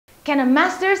Can a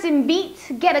masters in beat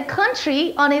get a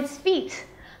country on its feet?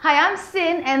 Hi, I'm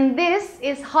Sin and this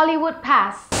is Hollywood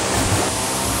Pass.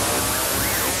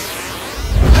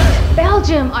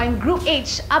 Belgium are in Group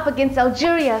H up against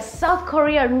Algeria, South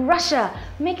Korea and Russia,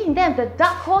 making them the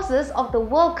dark horses of the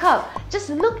World Cup.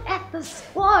 Just look at the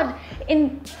squad.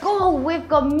 In goal, we've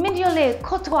got Mignolet,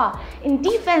 Courtois. In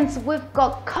defense, we've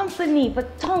got Kompany,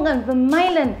 Vertonghen,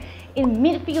 Vermaelen. In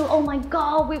midfield, oh my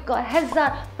god, we've got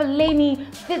Hazard, Fellaini,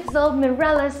 Vincent,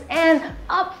 Miralles, and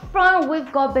up front,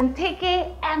 we've got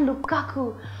Benteke and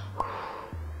Lukaku.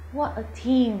 What a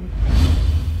team.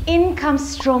 In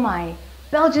comes Stromae,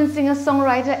 Belgian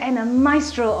singer-songwriter and a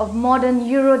maestro of modern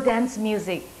Euro dance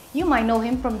music. You might know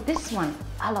him from this one,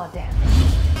 Alors Dance.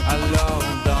 Alors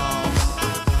dance.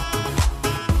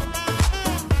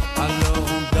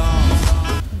 Alors dance.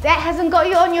 That hasn't got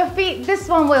you on your feet, this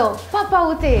one will.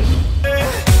 Papa Ute.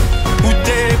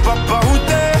 Ute, Papa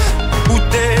Ute.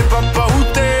 Ute, Papa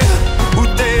Ute.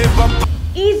 Ute, Papa.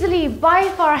 Easily, by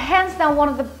far, hands down one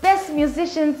of the best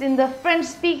musicians in the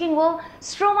French-speaking world,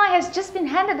 Stromae has just been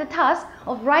handed the task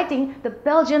of writing the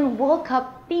Belgian World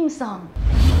Cup theme song.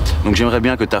 Donc j'aimerais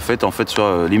bien que ta fête en fait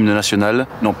soit l'hymne national,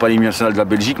 non pas l'hymne national de la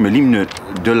Belgique, mais l'hymne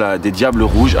des Diables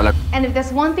Rouges à la... And if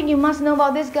there's one thing you must know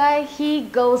about this guy, he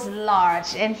goes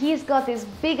large and he's got this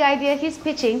big idea he's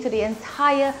pitching to the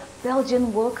entire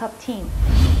Belgian World Cup team.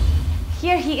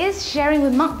 Here he is sharing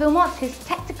with Marc Wilmots his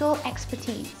tactical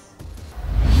expertise.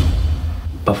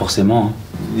 Pas forcément. Hein.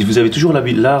 Vous avez toujours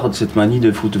l'art de cette manie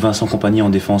de foutre Vincent Kompany en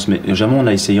défense, mais jamais on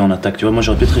a essayé en attaque. Tu vois, moi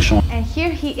j'aurais pu être échange. And here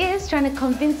he is trying to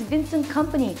convince Vincent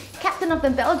Kompany, captain of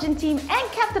the Belgian team and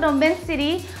captain of Man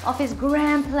City, of his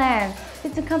grand plan.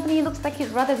 Vincent Kompany looks like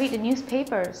he'd rather read the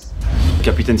newspapers.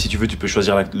 Capitaine, si tu veux, tu peux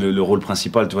choisir le rôle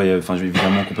principal. Tu vois, enfin,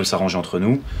 évidemment qu'on peut s'arranger entre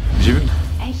nous. J'ai vu.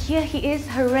 And here he is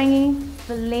haranguing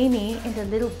Fellaini in the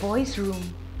little boys' room.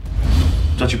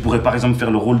 Toi, tu pourrais par exemple faire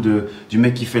le rôle du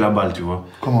mec qui fait la balle, tu vois.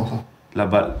 Comment ça? La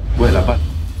balle. Ouais, la balle.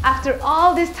 After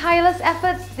all these tireless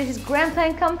efforts, did his grand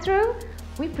plan come through?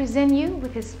 We present you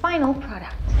with his final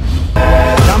product.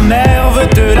 Ta mère veut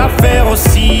te la faire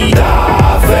aussi.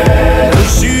 La faire.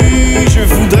 Je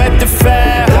voudrais te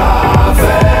faire. La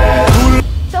faire.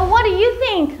 So what do you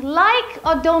think? Like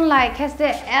or don't like? Has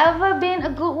there ever been a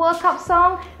good World Cup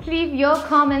song? Leave your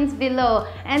comments below.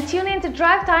 And tune in to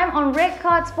Drive Time on Red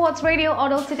Card Sports Radio,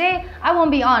 although today I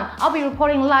won't be on. I'll be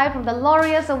reporting live from the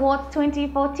Laureus Awards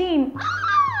 2014.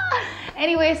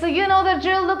 Anyway, so you know the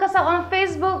drill. Look us up on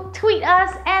Facebook, tweet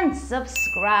us and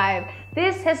subscribe.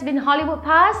 This has been Hollywood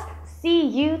Pass. See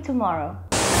you tomorrow.